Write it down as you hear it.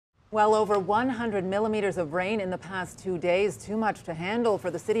Well over 100 millimeters of rain in the past 2 days, too much to handle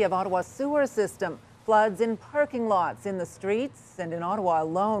for the City of Ottawa sewer system. Floods in parking lots, in the streets, and in Ottawa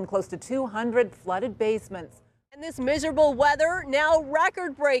alone, close to 200 flooded basements. And this miserable weather now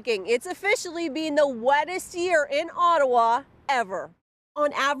record-breaking. It's officially been the wettest year in Ottawa ever.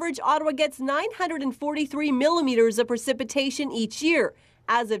 On average, Ottawa gets 943 millimeters of precipitation each year.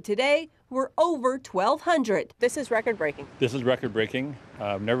 As of today, we're over 1,200. This is record-breaking. This is record-breaking.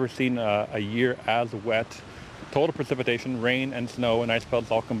 I've never seen a year as wet. Total precipitation, rain and snow and ice floods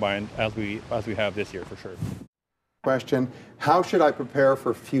all combined as we have this year for sure. Question, how should I prepare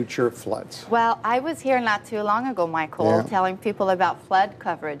for future floods? Well, I was here not too long ago, Michael, telling people about flood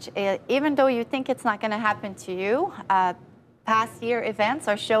coverage. Even though you think it's not going to happen to you, past year events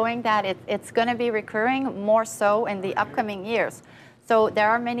are showing that it's going to be recurring more so in the upcoming years. So there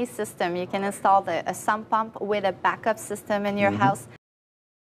are many systems. You can install a sump pump with a backup system in your house.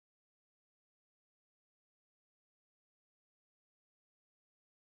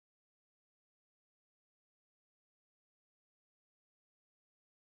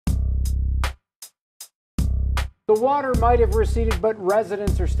 The water might have receded, but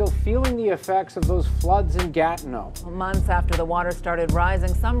residents are still feeling the effects of those floods in Gatineau. Months after the water started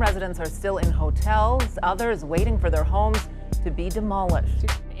rising, some residents are still in hotels, others waiting for their homes to be demolished.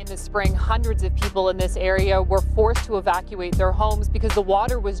 In the spring, hundreds of people in this area were forced to evacuate their homes because the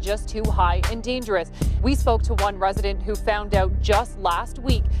water was just too high and dangerous. We spoke to one resident who found out just last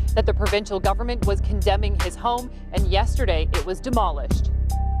week that the provincial government was condemning his home, and yesterday it was demolished.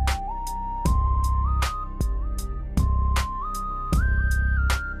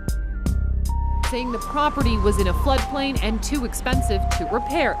 Saying the property was in a floodplain and too expensive to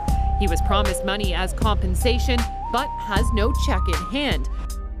repair. He was promised money as compensation, but has no check in hand.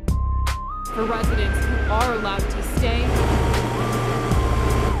 For residents who are allowed to stay,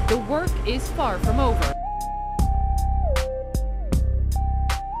 the work is far from over.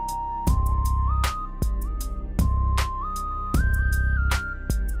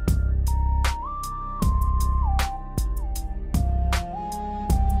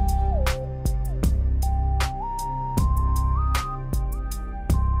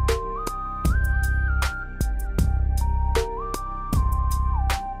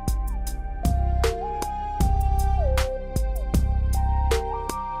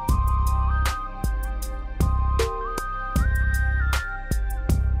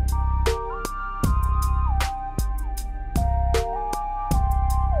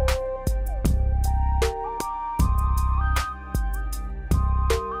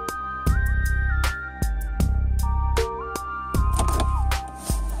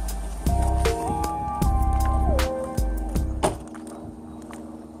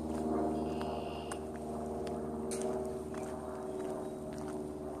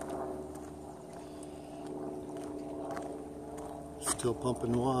 Still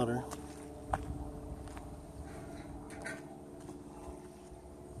pumping water.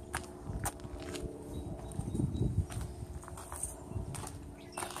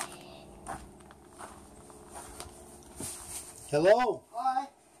 Hello. Hi.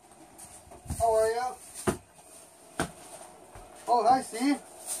 How are you? Oh, hi, Steve.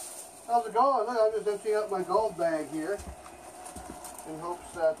 How's it going? Look, I'm just emptying out my gold bag here in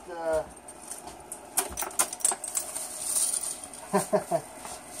hopes that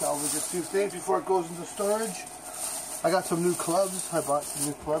salvage a few things before it goes into storage. I got some new clubs. I bought some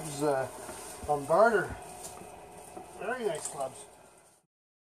new clubs on barter. Very nice clubs.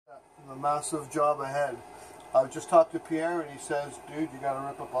 A massive job ahead. I just talked to Pierre and he says, dude, you got to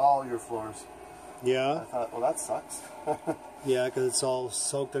rip up all your floors. Yeah. I thought, well, that sucks. Yeah, because it's all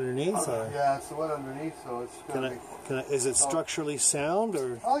soaked underneath. Yeah, it's the wet underneath, so it's going to be... Is it structurally sound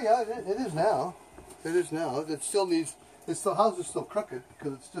or? Oh yeah, it is now. It is now. It still needs. The house is still crooked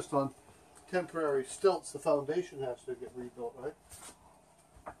because it's just on temporary stilts. The foundation has to get rebuilt, right?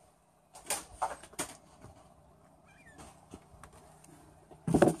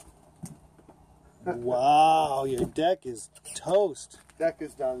 Wow, your deck is toast. Deck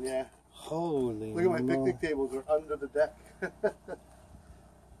is done, yeah. Holy Look at my picnic tables are under the deck.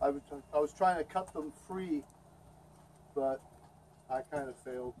 I was trying to cut them free, but I kind of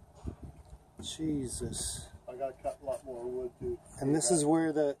failed. Jesus. I got to cut a lot more wood too. And this is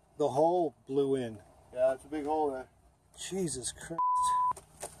where the hole blew in. Yeah, it's a big hole there. Jesus Christ.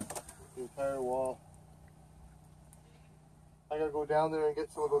 The entire wall. I got to go down there and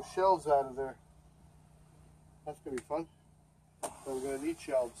get some of those shelves out of there. That's going to be fun. So we're going to need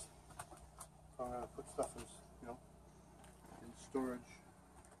shelves. So I'm going to put stuff in, in storage.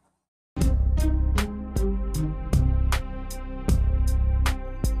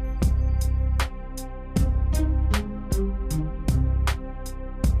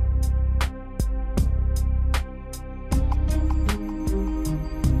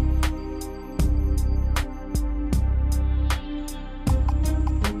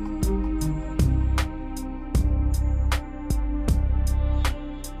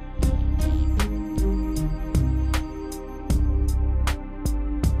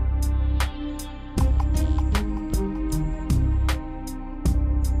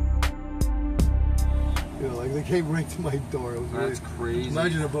 Like they came right to my door. It was That's crazy.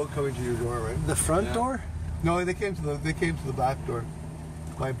 Imagine a boat coming to your door, right? The front door? No, they came to the back door.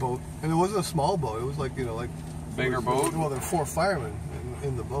 My boat, and it wasn't a small boat. It was like like bigger boat. Well, there were 4 firemen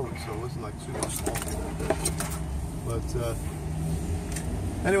in the boat, so it wasn't like super small. But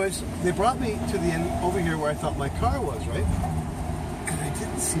anyways, they brought me to the end over here where I thought my car was, right? And I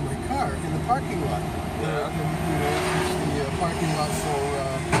didn't see my car in the parking lot. It's the parking lot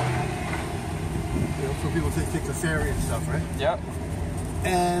for people to take the ferry and stuff, right? Yep.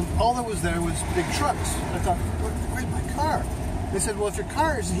 And all that was there was big trucks. I thought, where's my car? They said, well, if your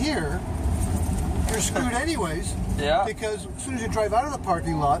car is here, you're screwed anyways. Yeah. Because as soon as you drive out of the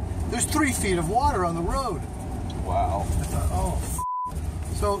parking lot, there's 3 feet of water on the road. Wow. I thought, oh,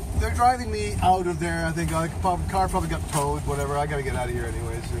 So they're driving me out of there. I think the car probably got towed, whatever. I got to get out of here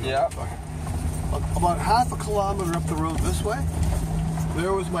anyways. Yeah. About half a kilometer up the road this way,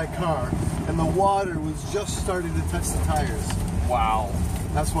 there was my car, and the water was just starting to touch the tires. Wow.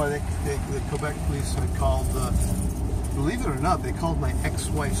 That's why the Quebec police had called, believe it or not, they called my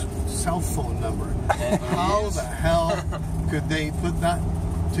ex-wife's cell phone number. How the hell could they put that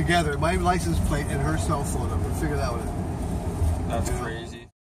together? My license plate and her cell phone number. Figure that one out. That's crazy.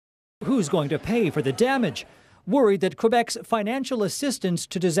 Who's going to pay for the damage? Worried that Quebec's financial assistance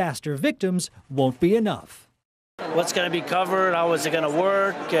to disaster victims won't be enough. What's going to be covered? How is it going to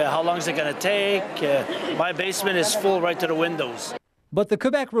work? How long is it going to take? My basement is full right to the windows. But the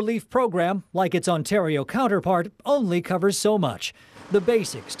Quebec Relief Program, like its Ontario counterpart, only covers so much. The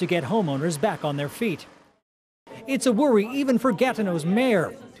basics to get homeowners back on their feet. It's a worry even for Gatineau's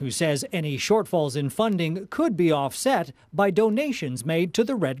mayor, who says any shortfalls in funding could be offset by donations made to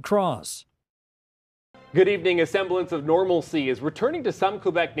the Red Cross. Good evening. A semblance of normalcy is returning to some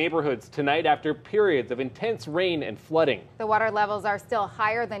Quebec neighborhoods tonight after periods of intense rain and flooding. The water levels are still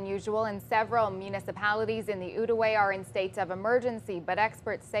higher than usual, and several municipalities in the Outaouais are in states of emergency, but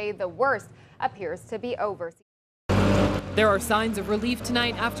experts say the worst appears to be over. There are signs of relief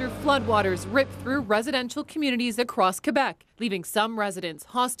tonight after floodwaters ripped through residential communities across Quebec, leaving some residents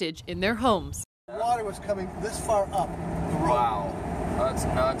hostage in their homes. The water was coming this far up the road. Wow. That's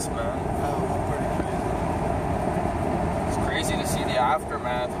nuts, man. Oh, pretty crazy. It's crazy to see the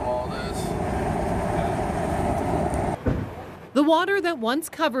aftermath of all this. The water that once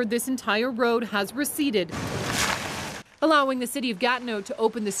covered this entire road has receded, allowing the city of Gatineau to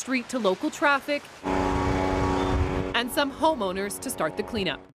open the street to local traffic and some homeowners to start the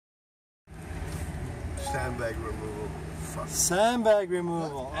cleanup. Sandbag removal. Fuck. Sandbag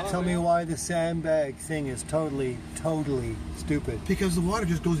removal. Tell me why the sandbag thing is totally stupid. Because the water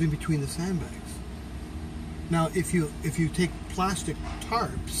just goes in between the sandbags. Now, if you take plastic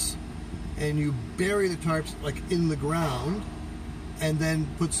tarps and you bury the tarps like in the ground, and then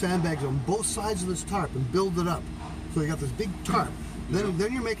put sandbags on both sides of this tarp and build it up, so you got this big tarp.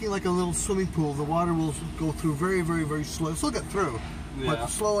 Then you're making like a little swimming pool. The water will go through very, very, very slow. Still get through, but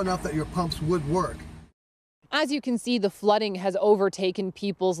slow enough that your pumps would work. As you can see, the flooding has overtaken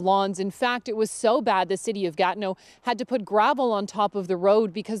people's lawns. In fact, it was so bad the city of Gatineau had to put gravel on top of the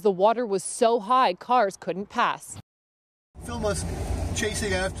road because the water was so high cars couldn't pass. Film us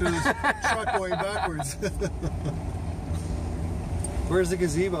chasing after this truck going backwards. Where's the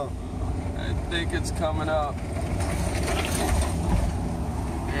gazebo? I think it's coming up.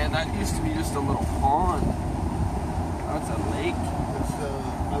 Man, that used to be just a little pond. That's a lake.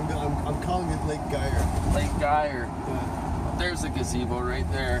 I'm calling it Lake Geyer. Lake Geyer. Yeah. There's a gazebo right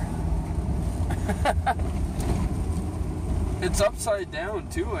there. It's upside down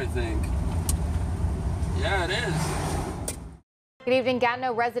too, I think. Yeah, it is. Good evening.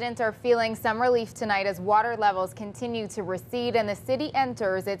 Gatineau residents are feeling some relief tonight as water levels continue to recede and the city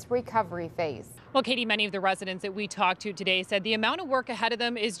enters its recovery phase. Well, Katie, many of the residents that we talked to today said the amount of work ahead of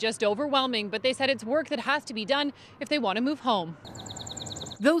them is just overwhelming, but they said it's work that has to be done if they want to move home.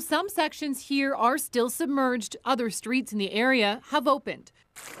 Though some sections here are still submerged, other streets in the area have opened.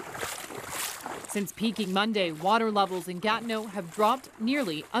 Since peaking Monday, water levels in Gatineau have dropped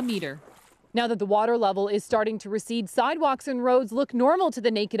nearly a meter. Now that the water level is starting to recede, sidewalks and roads look normal to the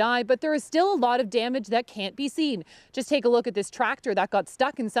naked eye, but there is still a lot of damage that can't be seen. Just take a look at this tractor that got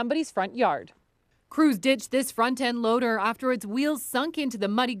stuck in somebody's front yard. Crews ditched this front-end loader after its wheels sunk into the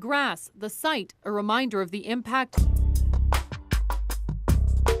muddy grass, the site a reminder of the impact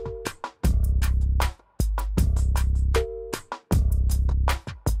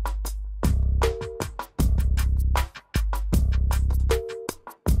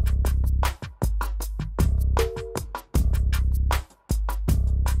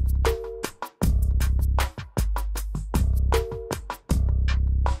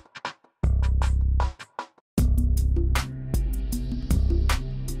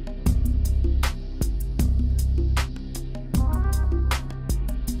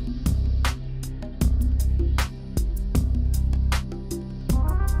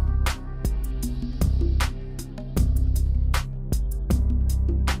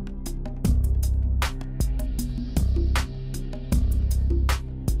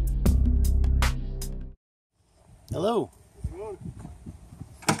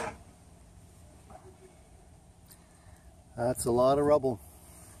That's a lot of rubble.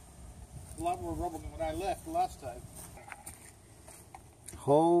 A lot more rubble than when I left the last time.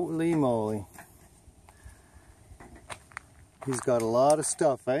 Holy moly. He's got a lot of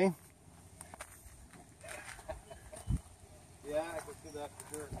stuff, eh? Yeah, I can see that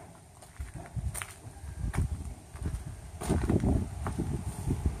for sure.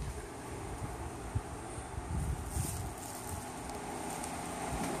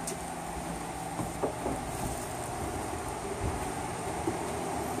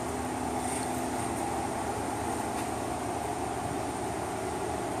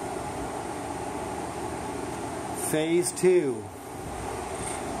 Phase 2.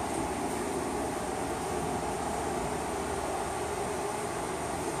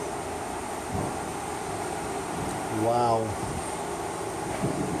 Wow.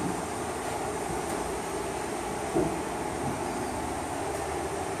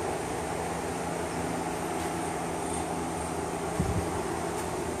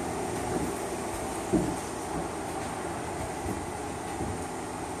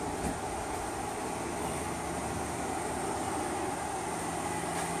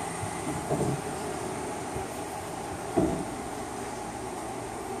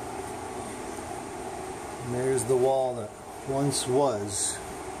 And there's the wall that once was.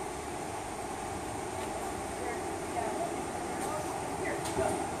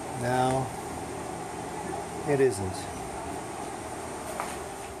 Now it isn't.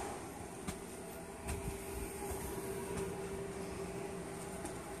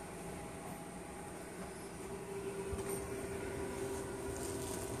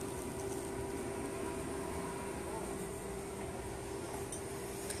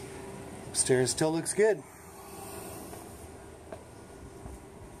 Upstairs still looks good.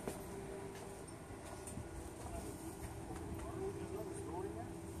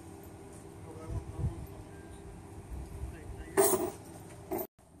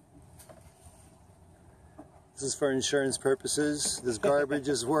 This is for insurance purposes. This garbage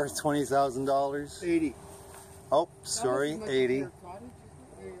is worth $20,000. 80. Oh, sorry, 80.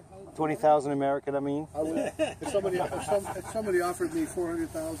 20,000 American, I mean. If somebody offered me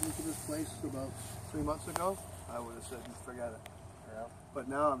 $400,000 for this place about 3 months ago, I would have said, forget it. Yeah. But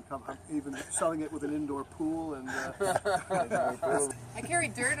now I'm even selling it with an indoor pool and. I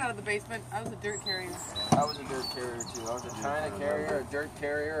carried dirt out of the basement. I was a dirt carrier. I was a dirt carrier too. I was a China carrier, a dirt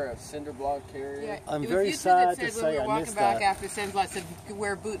carrier, a cinder block carrier. Yeah. I'm very sad to say I missed that. When we were walking back after cinder block, said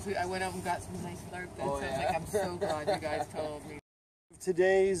wear boots. I went out and got some nice dirt. Oh, so I was yeah. like, I'm so glad you guys told me.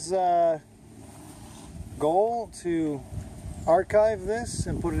 Today's goal to archive this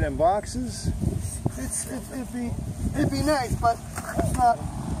and put it in boxes. It'd be nice, but it's not.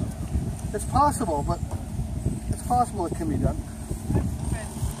 It's possible, but it's possible it can be done.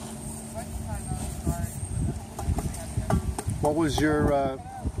 What was your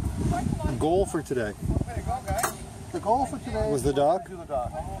goal for today? The goal for today Was the dock? to do the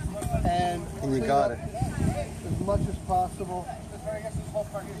dock, and you got it. as much as possible.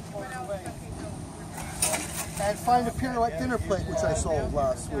 And find a pirouette dinner plate, which I sold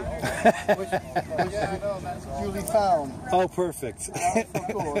last week, which Julie found. Oh, perfect. That was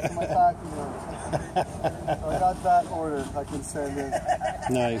so cool. It's in my packing notes. So I got that ordered. I can send in.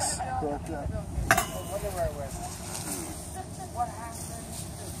 Nice. But,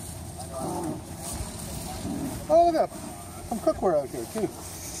 oh, look up. Some cookware out here, too.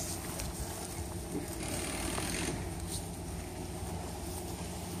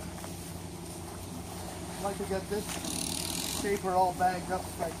 I'd like to get this paper all bagged up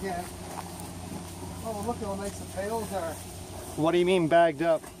if I can. Oh, look at how nice the pails are. What do you mean bagged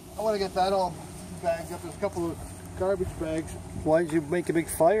up? I want to get that all bagged up. There's a couple of garbage bags. Why did you make a big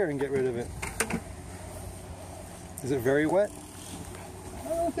fire and get rid of it? Is it very wet? I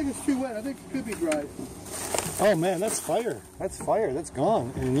don't think it's too wet. I think it could be dry. Oh man, that's fire. That's fire. That's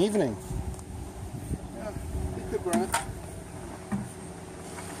gone in an evening. Yeah, it could burn it.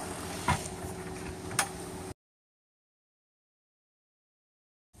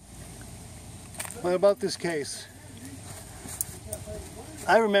 What about this case?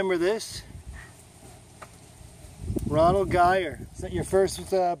 I remember this. Ronald Geyer. Is that your first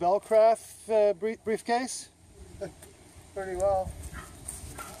Bellcraft briefcase? Pretty well.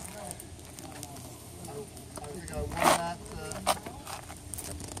 I think I won that.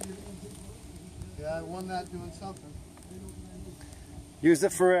 Yeah, I won that doing something. Use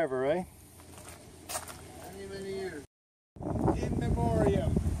it forever, eh? Many years. In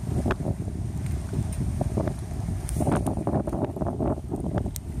memoriam.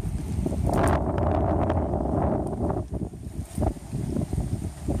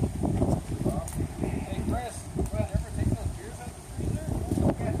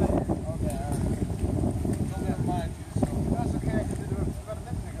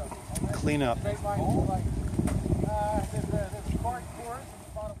 clean up.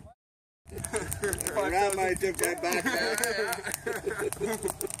 That might dip right back there.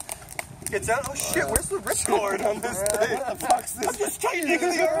 It's out. Oh shit, where's the ripcord on this thing? What the fuck's this? Just tightening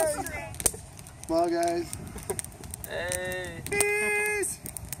the arms. Come on, guys. Hey. Peace.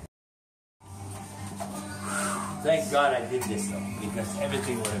 Thank God I did this though, because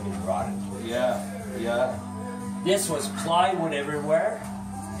everything would have been rotten. Yeah. This was plywood everywhere,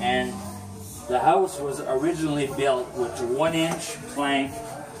 and the house was originally built with 1-inch plank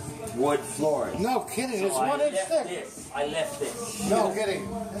wood floors. No kidding, it's So 1 inch thick. I left this. No kidding.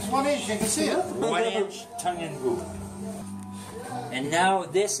 It's 1 inch, you can see it. 1 inch tongue and groove. And now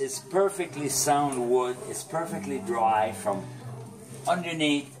this is perfectly sound wood. It's perfectly dry from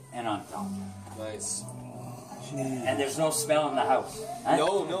underneath and on top. Nice. And there's no smell in the house. Huh?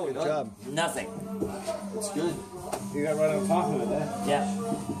 No, Good job. Nothing. It's good. You got right on top of it, eh?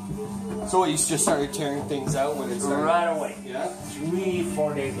 Yeah. So you just started tearing things out when it started? Right away. Yeah?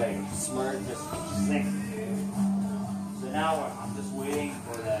 3-4 days later. Smart. Just think. So now I'm just waiting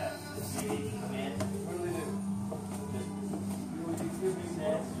for the city to come in. What do we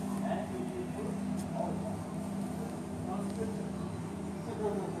do?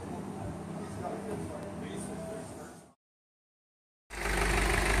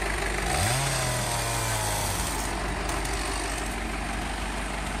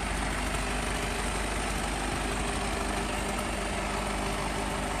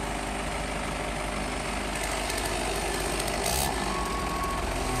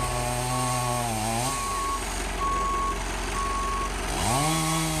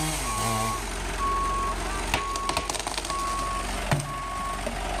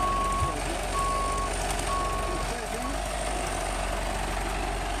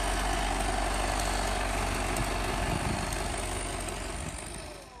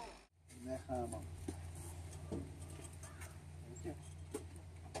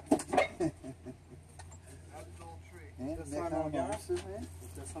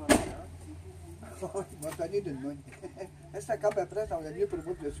 Esta capa atrás, on a mieux pour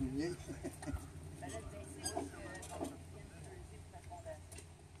moi de le souligner.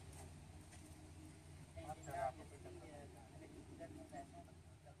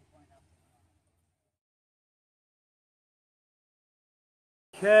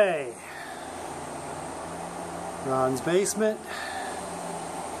 Okay. Ron's basement.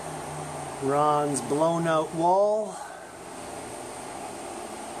 Ron's blown out wall.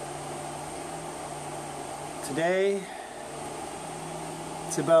 Today,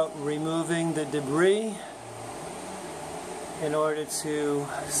 it's about removing the debris in order to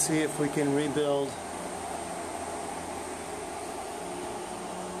see if we can rebuild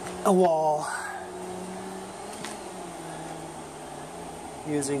a wall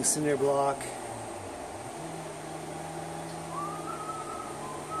using cinder block.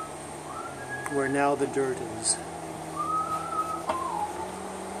 Where now the dirt is.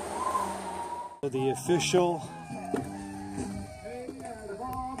 The official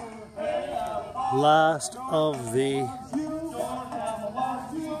last of the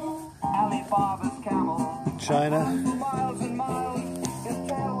China.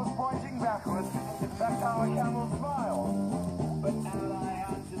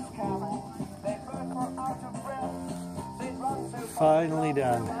 Finally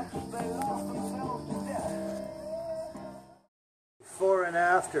done. Before and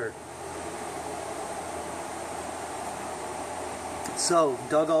after. So,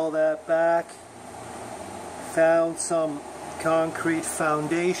 dug all that back, found some concrete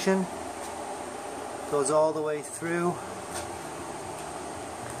foundation, goes all the way through.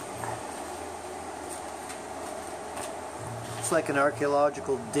 It's like an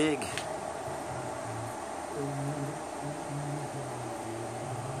archaeological dig.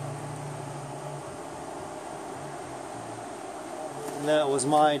 And that was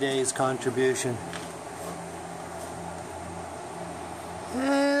my day's contribution.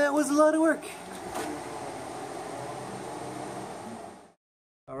 That was a lot of work.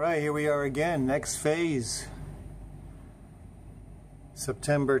 Alright, here we are again, next phase.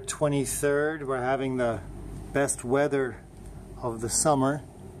 September 23rd, we're having the best weather of the summer.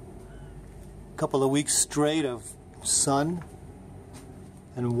 A couple of weeks straight of sun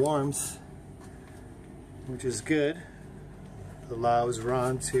and warmth, which is good. Allows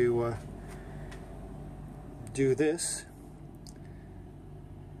Ron to do this.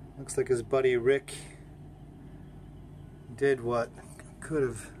 Looks like his buddy Rick did what could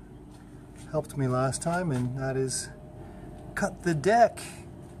have helped me last time, and that is cut the deck.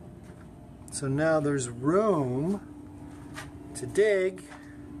 So now there's room to dig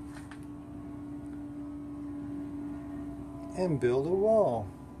and build a wall.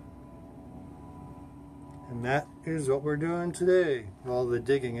 And that is what we're doing today. All the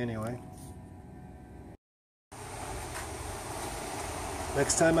digging anyway.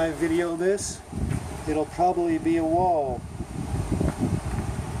 Next time I video this, it'll probably be a wall.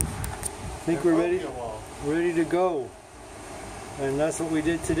 I think we're ready to go. And that's what we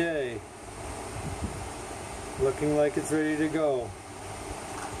did today. Looking like it's ready to go.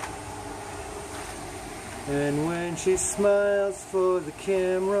 And when she smiles for the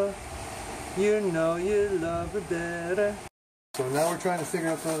camera, you know you love her better. So now we're trying to figure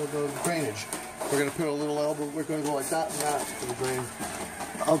out the drainage. We're going to put a little elbow, we're going to go like that and that for the drain.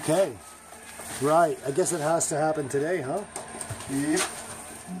 Okay. Right. I guess it has to happen today, huh? Yep.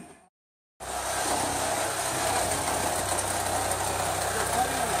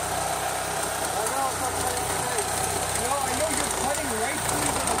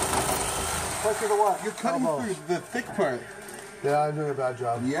 Through the what? You're cutting through the thick part. Yeah, I'm doing a bad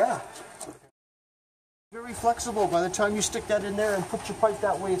job. Yeah. Very flexible. By the time you stick that in there and put your pipe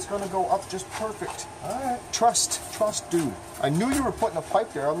that way, it's going to go up just perfect. All right. Trust, dude. I knew you were putting a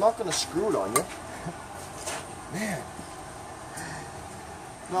pipe there. I'm not going to screw it on you. Man.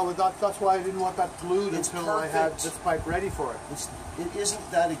 No, but that's why I didn't want that glued until I had this pipe ready for it. It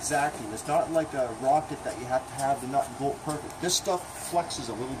isn't that exacting. It's not like a rocket that you have to have the nut and bolt perfect. This stuff flexes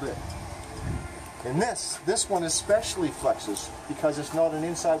a little bit. And this one especially flexes because it's not an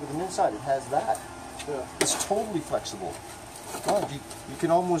inside with an inside. It has that. Yeah. It's totally flexible. God, you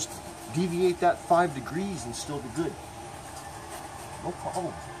can almost deviate that 5 degrees and still be good. No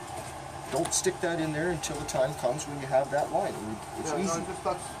problem. Don't stick that in there until the time comes when you have that line. It's easy.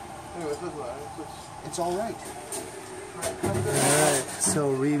 It's all right. All right, so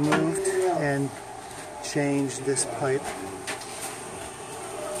removed and changed this pipe.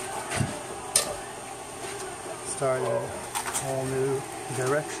 Started a whole new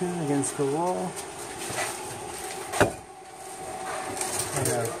direction against the wall. And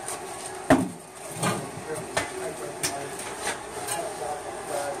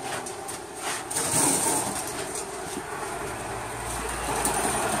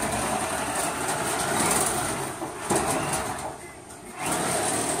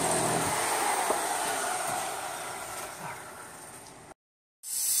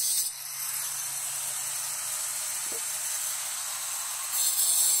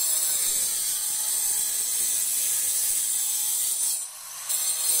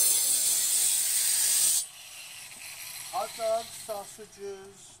hot dogs,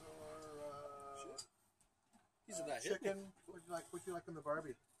 sausages, or chicken. What do you like in the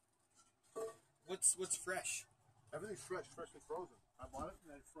Barbie? What's fresh? Everything's freshly frozen. I bought it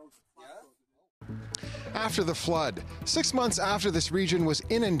and I froze it. Yeah. After the flood, 6 months after this region was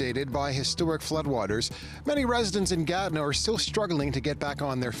inundated by historic floodwaters, many residents in Gatineau are still struggling to get back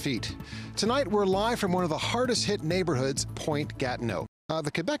on their feet. Tonight, we're live from one of the hardest hit neighborhoods, Point Gatineau. The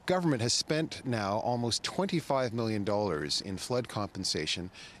Quebec government has spent now almost $25 million in flood compensation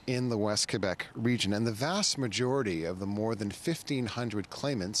in the West Quebec region, and the vast majority of the more than 1,500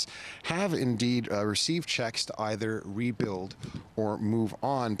 claimants have indeed received checks to either rebuild or move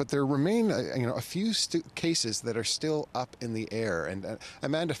on. But there remain a few cases that are still up in the air, and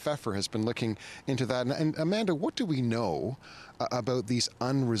Amanda Pfeffer has been looking into that. And Amanda, what do we know about these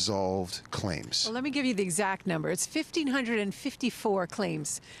unresolved claims? Well, let me give you the exact number. It's 1,554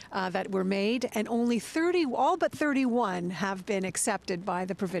 claims that were made, and only 30, all but 31 have been accepted by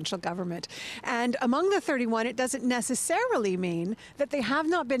the provincial government. And among the 31, it doesn't necessarily mean that they have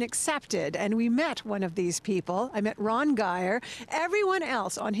not been accepted. And we met one of these people. I met Ron Geyer. Everyone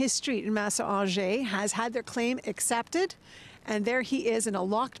else on his street in Massa-Angers has had their claim accepted. And there he is in a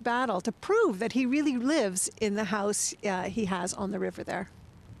locked battle to prove that he really lives in the house he has on the river there.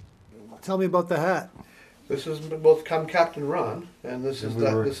 Tell me about the hat. This is both Captain Ron, and this is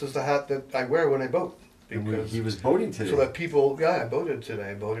the hat that I wear when I boat. Because he was boating today. So that people, I boated today.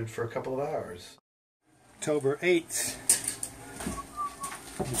 I boated for a couple of hours. October 8th.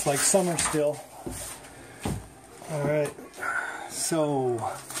 It's like summer still. All right. So,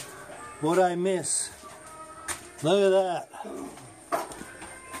 what'd I miss? Look at that.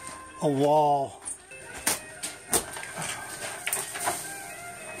 A wall.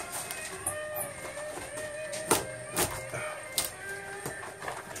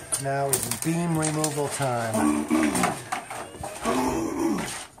 Now is beam removal time.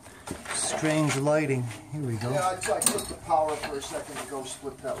 Strange lighting. Here we go. Yeah, I took the power for a second to go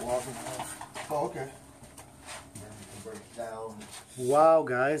split that log in half. Oh, okay. Break it down. Wow,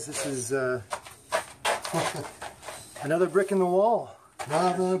 guys, this is another brick in the wall.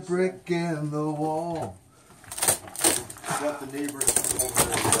 Another brick in the wall. got the neighbors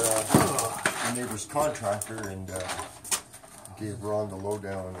over at the neighbor's contractor and gave Ron the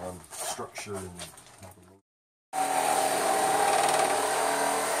lowdown on structure and.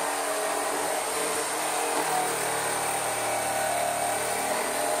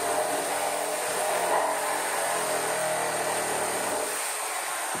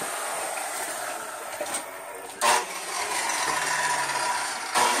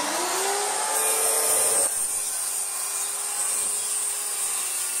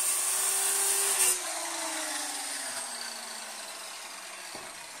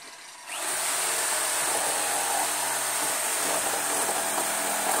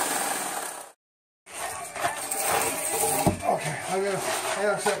 Hang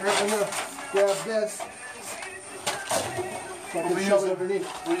on a second. I'm gonna grab this.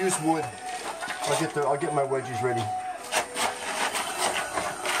 We'll use wood. I'll get my wedges ready.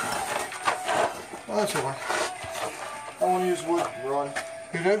 Oh, that's all right. I want to use wood, Ron.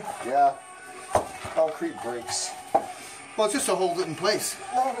 You do? Yeah. Concrete breaks. Well, it's just to hold it in place.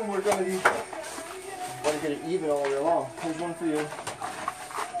 No, we're gonna get it even all the way along. Here's one for you.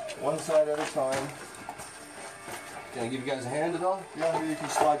 One side at a time. Can I give you guys a hand at all? Yeah, maybe you can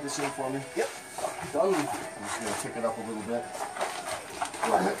slide this in for me. Yep. Done. I'm just going to pick it up a little bit.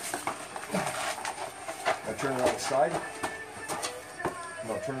 Go ahead. Now turn it on the side.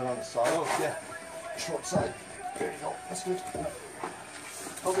 No, turn it on the side. Oh, yeah. Short side. There you go. That's good.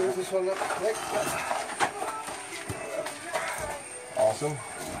 I'll do this one up. Right. Awesome.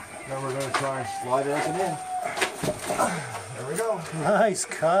 Now we're going to try and slide everything in. There we go. Nice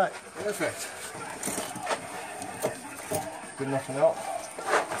cut. Perfect. Good enough for now.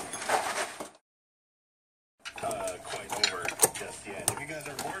 Quite over just yet. If you guys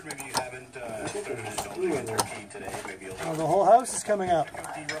are bored, maybe you haven't started indulging in turkey today. Maybe you'll. Oh, the whole house is coming up. The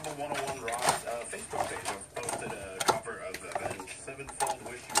Rebel 101 Ross Facebook page. I've posted a cover of Avenged Sevenfold.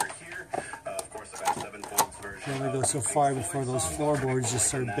 Wish you were here. Of course, Avenged Sevenfold's version. Can only go so far before those floorboards just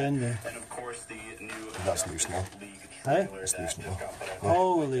start bending. And of course, the new. That's loose now. Hey? That's loose now.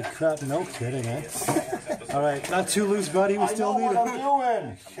 Holy crap! No kidding, eh? All right, not too loose, buddy. We still need it. I'm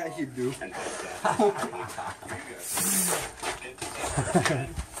doing. Yeah, you do.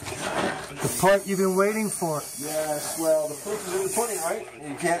 The part you've been waiting for. Yes, well, the proof is in the pudding, right?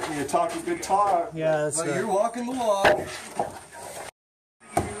 You talk a good talk. Yeah, that's but right. You're walking the walk.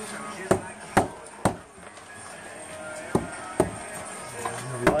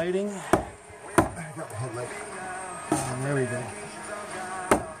 The lighting. I got the headlight. And there we go.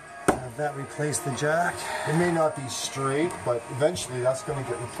 Have that replace the jack. It may not be straight, but eventually that's going to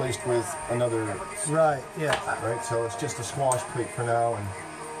get replaced with another. Right, yeah. Right, so it's just a squash plate for now and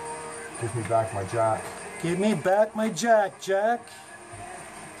gives me back my jack. Give me back my jack, Jack.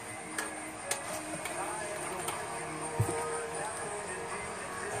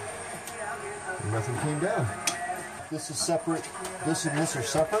 And nothing came down. This is separate, this and this are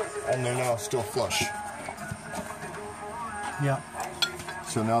separate, and they're now still flush. Yeah.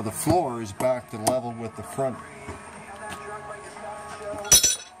 So now the floor is back to level with the front.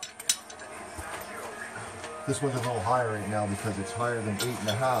 This one's a little higher right now because it's higher than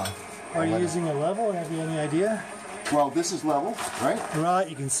 8.5. Are you using a level? Have you any idea? Well, this is level, right? Right,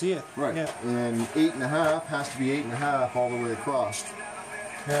 you can see it. Right. Yeah. And 8.5 has to be 8.5 all the way across.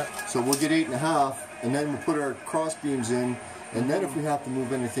 Yeah. So we'll get 8.5, and then we'll put our cross beams in, and then if we have to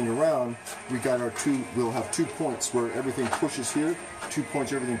move anything around, we got our we'll have 2 points where everything pushes here, 2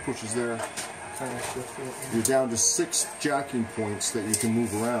 points, everything pushes there. You're down to 6 jacking points that you can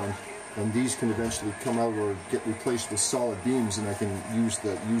move around, and these can eventually come out or get replaced with solid beams, and I can use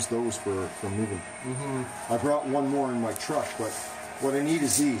those for moving. I brought one more in my truck, but what I need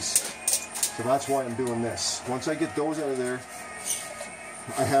is these. So that's why I'm doing this. Once I get those out of there,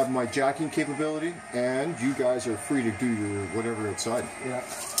 I have my jacking capability, and you guys are free to do your whatever outside. Yeah.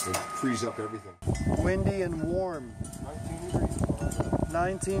 It frees up everything. Windy and warm.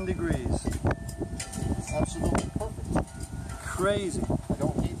 19 degrees. It's absolutely perfect. Crazy. I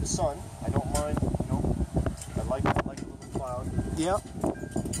don't need the sun. I don't mind, you know. I like a little cloud. Yep.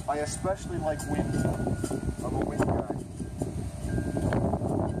 I especially like wind. I'm a wind guy.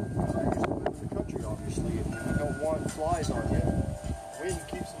 I used to live in the country, obviously, and you don't want flies on you. Wind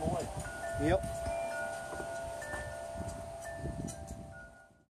keeps them away. Yep.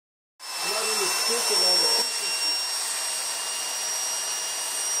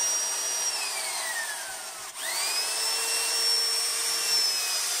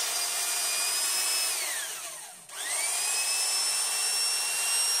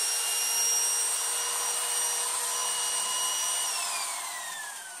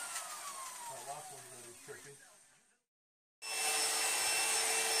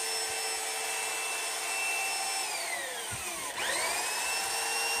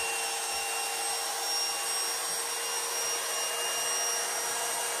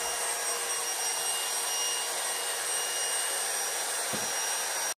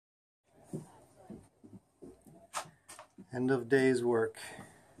 End of day's work.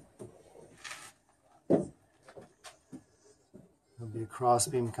 There'll be a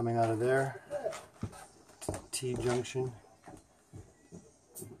crossbeam coming out of there. T-junction.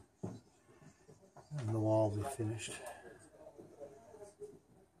 And the wall will be finished.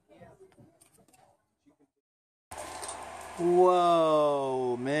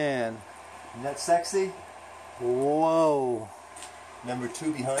 Whoa, man. Isn't that sexy? Whoa. Number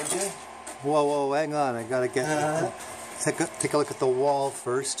 2 behind you. Whoa, whoa, hang on. I gotta get take a look at the wall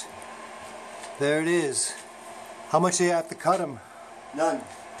first. There it is. How much do you have to cut them? None.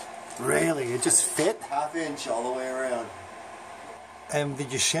 Really? It just fit? ½ inch all the way around. And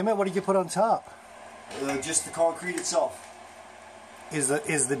did you shim it? What did you put on top? Just the concrete itself. Is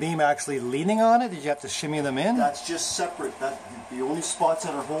the beam actually leaning on it? Did you have to shimmy them in? That's just separate. The only spots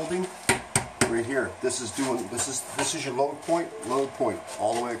that are holding right here. This is your load point,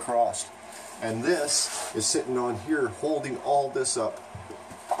 all the way across. And this is sitting on here holding all this up.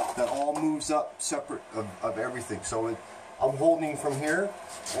 That all moves up separate of everything. So I'm holding from here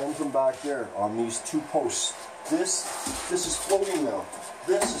and from back there on these 2 posts. This is floating now.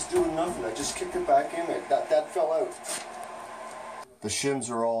 This is doing nothing. I just kicked it back in there. That fell out. The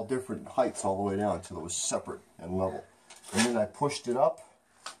shims are all different heights all the way down until it was separate and level. And then I pushed it up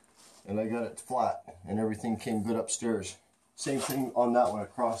and I got it flat and everything came good upstairs. Same thing on that one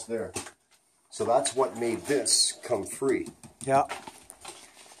across there. So that's what made this come free. Yeah,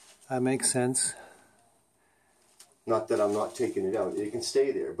 that makes sense. Not that I'm not taking it out. It can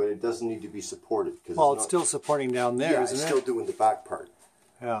stay there, but it doesn't need to be supported. Well, it's still supporting down there, yeah, isn't it? it's still doing the back part.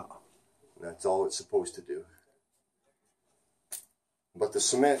 Yeah. That's all it's supposed to do. But the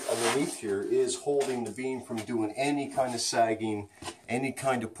cement underneath here is holding the beam from doing any kind of sagging, any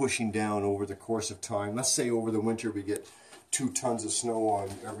kind of pushing down over the course of time. Let's say over the winter we get 2 tons of snow on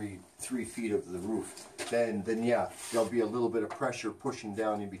every 3 feet of the roof. Then yeah, there'll be a little bit of pressure pushing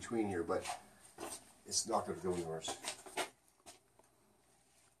down in between here, but it's not going to go anywhere.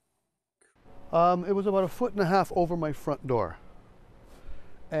 It was about 1.5 feet over my front door.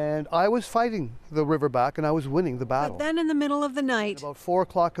 And I was fighting the river back and I was winning the battle. But then in the middle of the night, About 4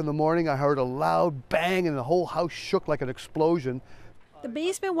 o'clock in the morning, I heard a loud bang and the whole house shook like an explosion. the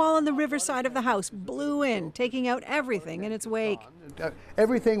basement wall on the riverside of the house blew in, taking out everything in its wake.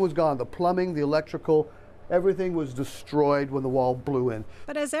 Everything was gone. The plumbing, the electrical, everything was destroyed when the wall blew in.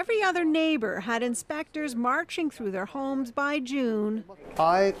 But as every other neighbor had inspectors marching through their homes by June,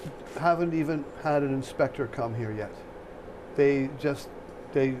 I haven't even had an inspector come here yet.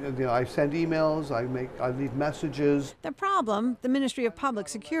 I send emails, I leave messages. The problem, the Ministry of Public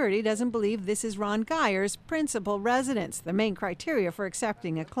Security doesn't believe this is Ron Geyer's principal residence, the main criteria for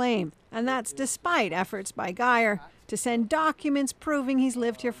accepting a claim. And that's despite efforts by Geyer to send documents proving he's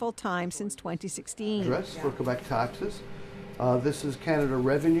lived here full time since 2016. Address for Quebec taxes. This is Canada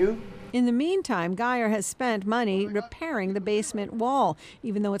Revenue. In the meantime, Geyer has spent money repairing the basement wall,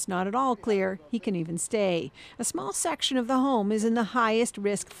 even though it's not at all clear he can even stay. A small section of the home is in the highest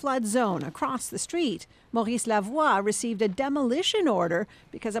risk flood zone across the street. Maurice Lavoie received a demolition order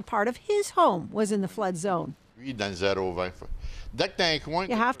because a part of his home was in the flood zone. You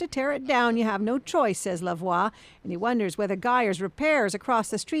have to tear it down. You have no choice, says Lavoie. And he wonders whether Geyer's repairs across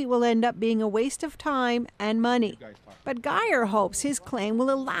the street will end up being a waste of time and money. But Geyer hopes his claim will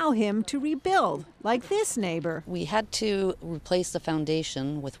allow him to rebuild, like this neighbor. We had to replace the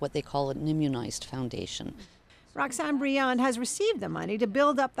foundation with what they call an immunized foundation. Roxanne Briand has received the money to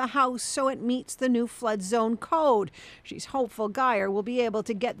build up the house so it meets the new flood zone code. She's hopeful Geyer will be able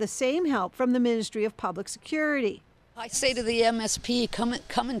to get the same help from the Ministry of Public Security. I say to the MSP,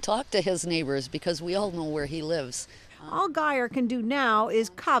 come and talk to his neighbors, because we all know where he lives. All Geyer can do now is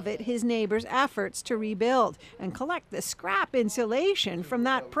covet his neighbors' efforts to rebuild and collect the scrap insulation from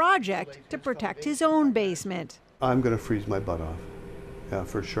that project to protect his own basement. I'm going to freeze my butt off. Yeah,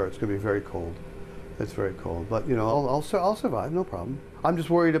 for sure. It's going to be very cold. It's very cold. But, you know, I'll survive, no problem. I'm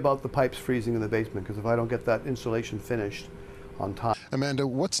just worried about the pipes freezing in the basement, because if I don't get that insulation finished on time. Amanda,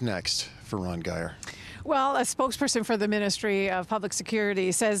 what's next for Ron Geyer? Well, a spokesperson for the Ministry of Public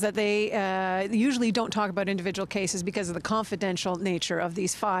Security says that they usually don't talk about individual cases because of the confidential nature of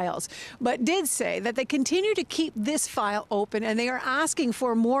these files, but did say that they continue to keep this file open and they are asking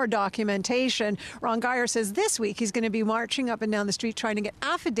for more documentation. Ron Geyer says this week he's going to be marching up and down the street trying to get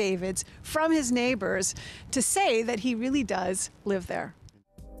affidavits from his neighbors to say that he really does live there.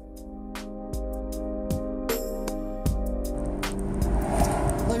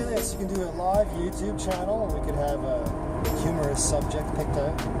 Look at this, you can do a live YouTube channel and we could have a humorous subject picked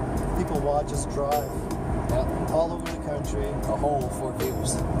out. People watch us drive all over the country. The whole 4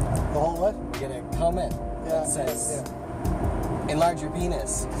 views. The whole what? We get a comment that says, enlarge your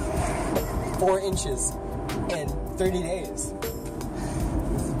penis 4 inches in 30 days.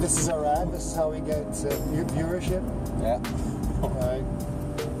 This is our ad. This is how we get viewership. Yeah. Right.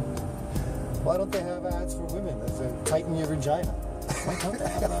 Why don't they have ads for women? That's a tighten your vagina. Why don't they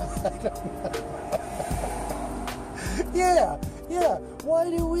have that? Yeah. Why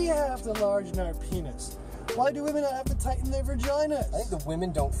do we have to enlarge our penis? Why do women have to tighten their vaginas? I think the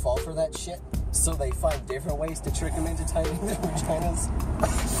women don't fall for that shit, so they find different ways to trick them into tightening their vaginas.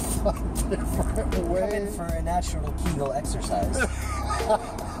 Different ways. Come in for a natural Kegel exercise.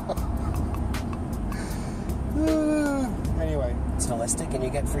 Anyway. It's holistic and you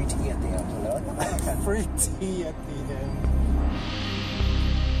get free tea at the end, you know? Free tea at the end.